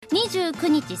29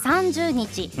日30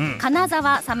日、金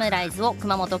沢サムライズを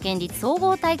熊本県立総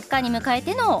合体育館に迎え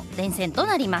ての連戦と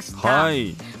なりました。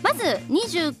まず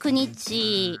29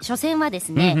日初戦はで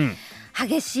すね、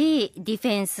激しいディフ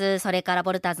ェンス、それから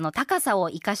ボルターズの高さを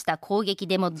生かした攻撃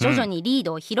でも徐々にリー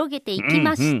ドを広げていき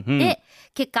まして、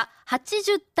結果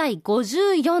80対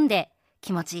54で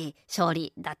気持ちいい勝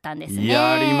利だったんですね。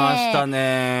やりました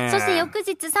ね。そして翌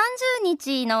日30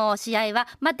日の試合は、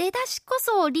出だしこ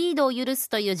そリードを許す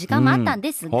という時間もあったん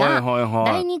ですが、第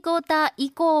2クォーター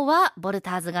以降はボル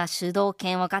ターズが主導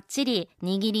権をがっちり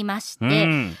握りまして、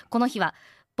この日は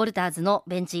ボルターズの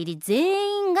ベンチ入り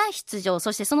全員が出場、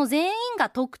そしてその全員が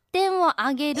得点を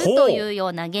挙げるというよ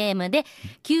うなゲームで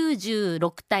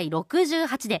96対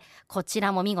68でこち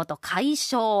らも見事快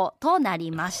勝となり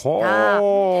ました。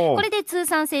これで通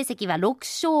算成績は6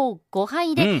勝5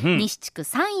敗で西地区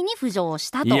3位に浮上し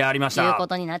たというこ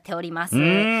とになっております。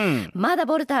まだ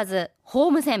ボルターズホー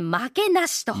ム戦負けな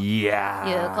しという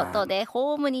ことで、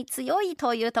ホームに強い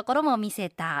というところも見せ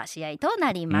た試合と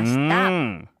なりました。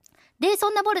で、そ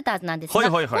んなボルターズなんですが、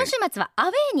今週末はア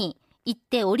ウェーに行っ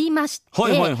ておりまして、今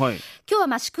日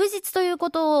は祝日という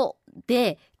こと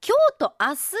で、今日と明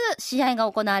日試合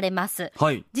が行われます。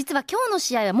実は今日の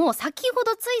試合はもう先ほ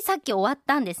どついさっき終わっ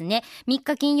たんですね。3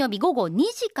日金曜日午後2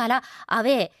時からアウ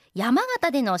ェー山形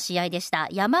での試合でした。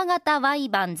山形ワイ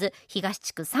バンズ東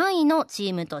地区3位のチ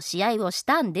ームと試合をし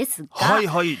たんですが、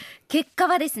結果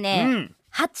はですね、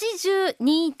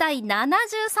82対73で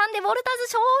ボルター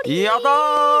ズ勝利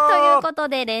ということ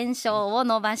で連勝を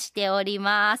伸ばしており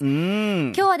ます。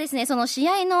今日はですね、その試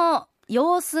合の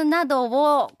様子など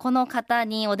をこの方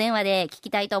にお電話で聞き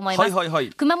たいと思います。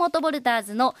熊本ボルター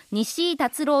ズの西井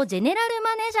辰朗ジェネラル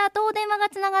マネージャーとお電話が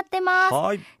つながってます。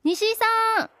西井さ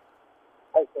ん、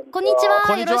こんにち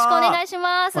は。よろしくお願いし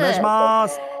ます。お願いしま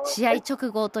す。試合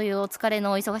直後というお疲れ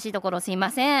のお忙しいところすいま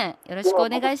せん。よろしくお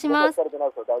願いします。そう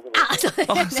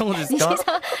ですか。西井さんは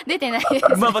出てないです。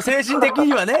精神的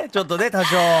にはね、ちょっとね、多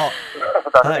少。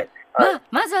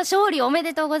まずは勝利おめ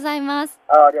でとうございます。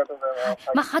ありがとうござい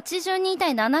ます。82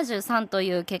対73と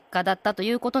いう結果だったと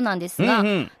いうことなんですが、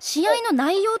試合の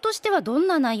内容としてはどん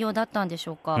な内容だったんでし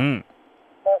ょうか。前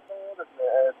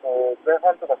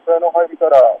半とか試合の入りか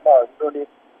ら、非常に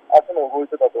足も動い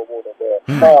てたと思うので、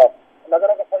なか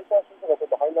なか最初はシュートがちょっ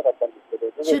と入らなかったんですけ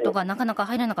ど、シュートがなかなか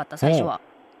入らなかった最初は。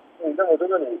でも徐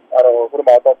々にそれ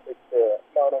も当たってきて、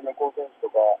横選手と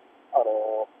か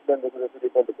連続でスリ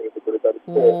ーポイント決めてくれたりし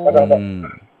て、なかなか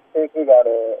点数が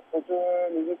途中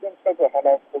20点近く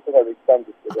離すことができたんで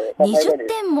すけど、20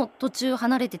点も途中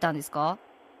離れてたんですか。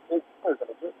そうです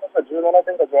ね、17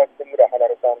点か18点ぐらい離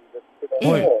れたんですけど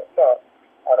も、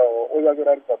追い上げ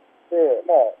られちゃって、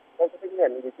最終的には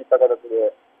逃げ切った形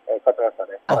で勝ちました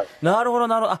ね。なるほど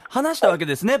なるほど。話したわけ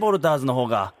ですね、ボルターズの方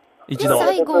が一度。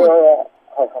最後話し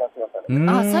ました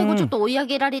ね。最後ちょっと追い上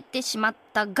げられてしまっ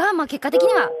たが、結果的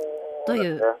にはと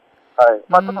いう。ちょっ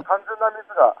と単純なミス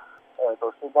が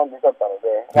終盤出ちゃったの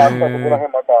で、そこら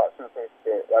辺また修正し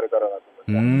てやれたらなと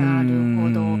思います。なるほ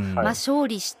ど。勝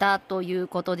利したという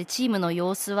ことで、チームの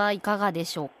様子はいかがで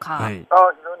しょうか。非常にい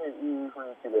い雰囲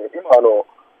気で、今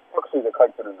タクシーで帰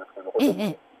ってるんですけど、全員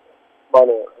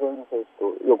選手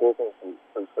と横尾選手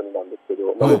と一緒になんですけど、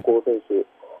横尾選手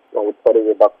お疲れ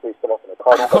で爆睡してますね。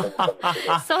カードかと思ったんですけ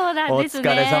ど。そうなんですね。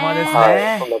お疲れ様です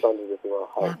ね。そんな感じです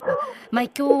今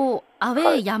日アウ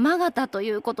ェー山形とい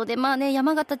うことで、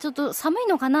山形ちょっと寒い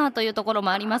のかなというところ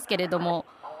もありますけれども。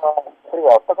これ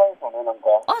は暖かいですよね、なんか。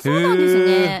そうなんです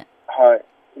ね。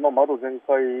今窓全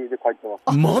開で帰ってま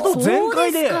す。窓全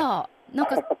開で。なん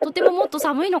かとてももっと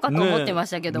寒いのかと思ってま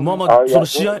したけども。その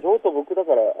試合。僕だ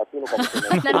から暑いのかもしれ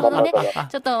ない。なるほどね。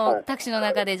ちょっっとタクシーの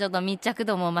中でちょっと密着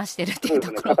度も増してるっていう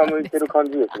ところ傾いてる感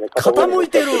じですね。傾い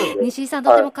てる。西井さん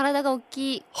とても体が大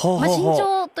きい、身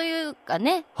長というか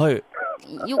ね、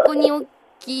横に大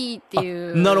きいって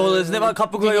いうなるほどですね。滑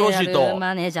腹がよろしいとジェネラル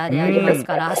マネージャーであります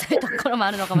から、そういうところも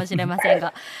あるのかもしれません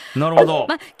がなるほど。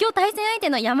今日対戦相手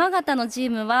の山形のチ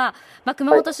ームは、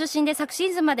熊本出身で昨シ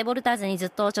ーズンまでボルターズにずっ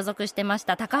と所属してまし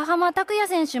た高浜拓也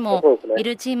選手もい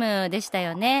るチームでした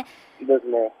よね。です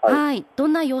ね。ど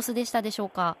んな様子でしたでしょう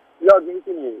か。いや、元気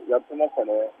にやってました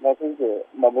ね。先生、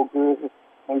僕も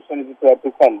一緒にずっとやって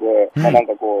きたんで、なん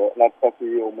かこう懐かし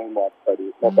い思いもあった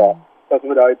り、また久し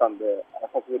ぶりに会えたんで、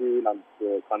久しぶりなんて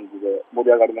感じで盛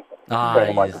り上がりましたね。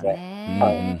いいです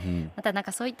ね。またなん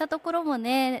かそういったところも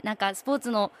ね、なんかスポーツ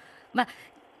の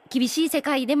厳しい世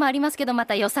界でもありますけど、ま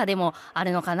た良さでもあ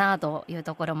るのかなという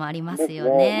ところもありますよ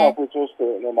ね。復調して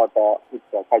ね、またいつ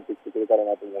か帰ってきてくれたら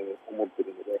なと思って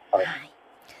るので。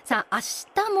さあ、明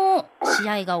日も試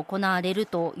合が行われる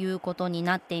ということに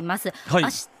なっています。はい、明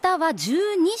日は12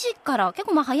時から、結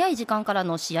構早い時間から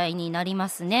の試合になりま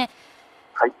すね。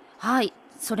はい。はい。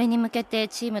それに向けて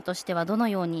チームとしてはどの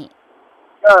ように？い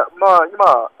や、今、い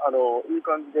い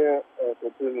感じで、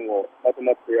チームもまと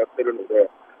まってやってるので、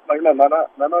今7連勝、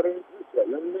4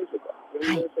連勝か。4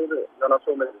連勝で7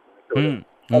勝目ですね、今日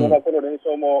で。この連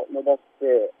勝も伸ばし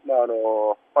て、ま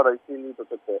だ1、2と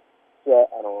ちょっと、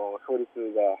勝率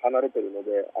が離れているの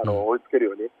で、追いつける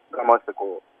ように我慢して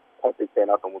勝っていきたい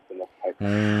なと思ってます。はい。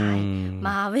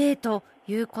アウェーと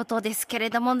いうことですけれ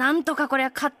ども、なんとかこれ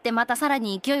は勝ってまたさら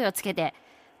に勢いをつけて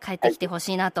帰ってきてほ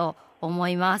しいなと思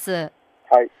います。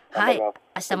はい。はい。明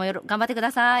日も頑張ってく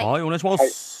ださい。はい、お願いしま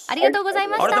す。ありがとうござい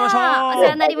ました。お世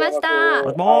話になりました。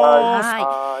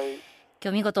はい。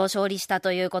今日見事勝利した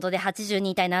ということで、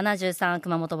82対73、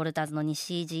熊本ボルターズの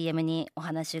西井 GM にお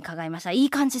話伺いました。いい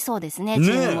感じそうですね、チ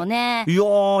ームもね。いや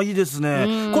ー、いいです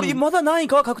ね。これまだ何位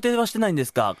かは確定はしてないんで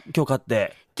すか、今日勝っ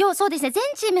て。今日そうですね、全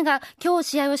チームが今日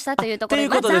試合をしたというところで、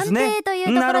暫定という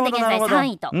ところで現在3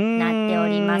位となってお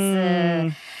りま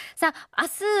す。さあ、明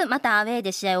日またアウェー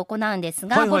で試合を行うんです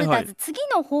が、ボルターズ次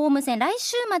のホーム戦、来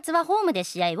週末はホームで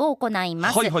試合を行い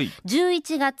ます。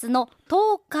11月の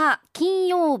10日金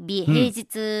曜日、平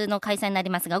日の開催にな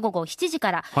りますが、午後7時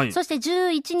から、そして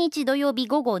11日土曜日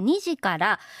午後2時か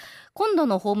ら、今度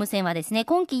のホーム戦はですね、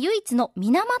今季唯一の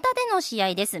水俣での試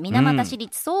合です。水俣市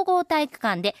立総合体育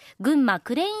館で群馬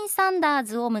クレインサンダー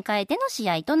ズを迎えての試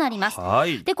合となります。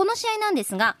で、この試合なんで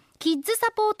すが、キッズ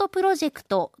サポートプロジェク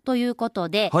トということ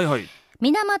で、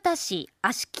水俣市、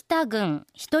芦北郡、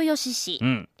人吉市、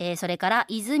それから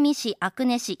出水市、阿久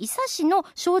根市、伊佐市の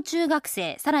小中学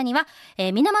生、さらには、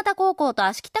水俣高校と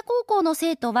芦北高校の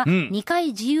生徒は、2階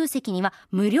自由席には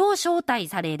無料招待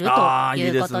されると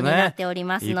いうことになっており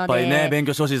ますので、いっぱいね、勉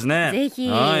強してほしいですね。ぜひ、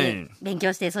勉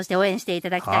強して、そして応援していた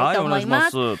だきたいと思い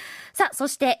ます。さあ、そ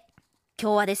して、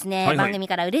今日はですね、番組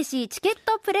から嬉しいチケッ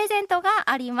トプレゼントが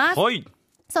あります。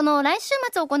その来週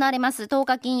末行われます10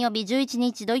日金曜日11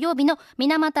日土曜日の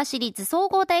水俣市立総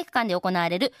合体育館で行わ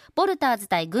れるボルターズ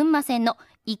対群馬戦の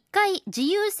1回自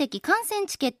由席観戦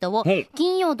チケットを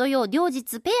金曜土曜両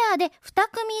日ペアで2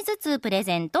組ずつプレ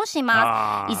ゼントし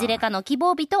ます。いずれかの希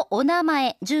望日とお名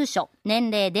前、住所、年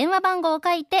齢、電話番号を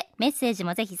書いてメッセージ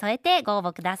もぜひ添えてご応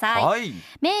募ください。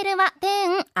メールは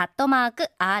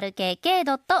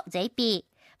ten@rkk.jp、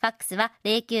ファックスは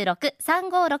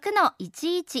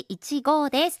 096-356-1115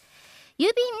 です。郵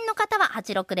便の方は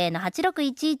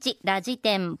 860-8611 ラジ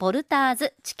テンボルター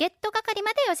ズチケット係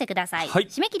までお寄せください。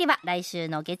締め切りは来週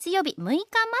の月曜日6日ま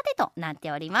でとなっ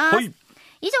ております。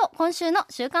以上、今週の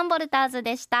週刊ボルターズ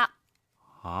でした。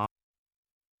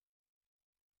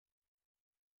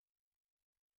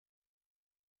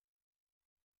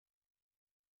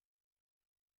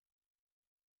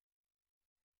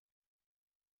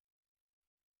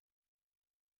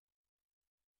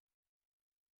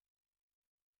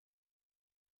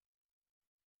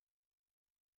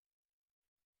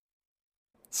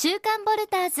週刊ボル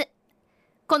ターズ。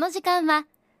この時間は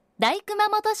大熊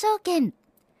本証券、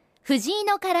藤井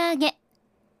の唐揚げ、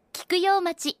菊陽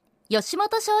町吉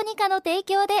本小児科の提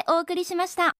供でお送りしま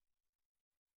した。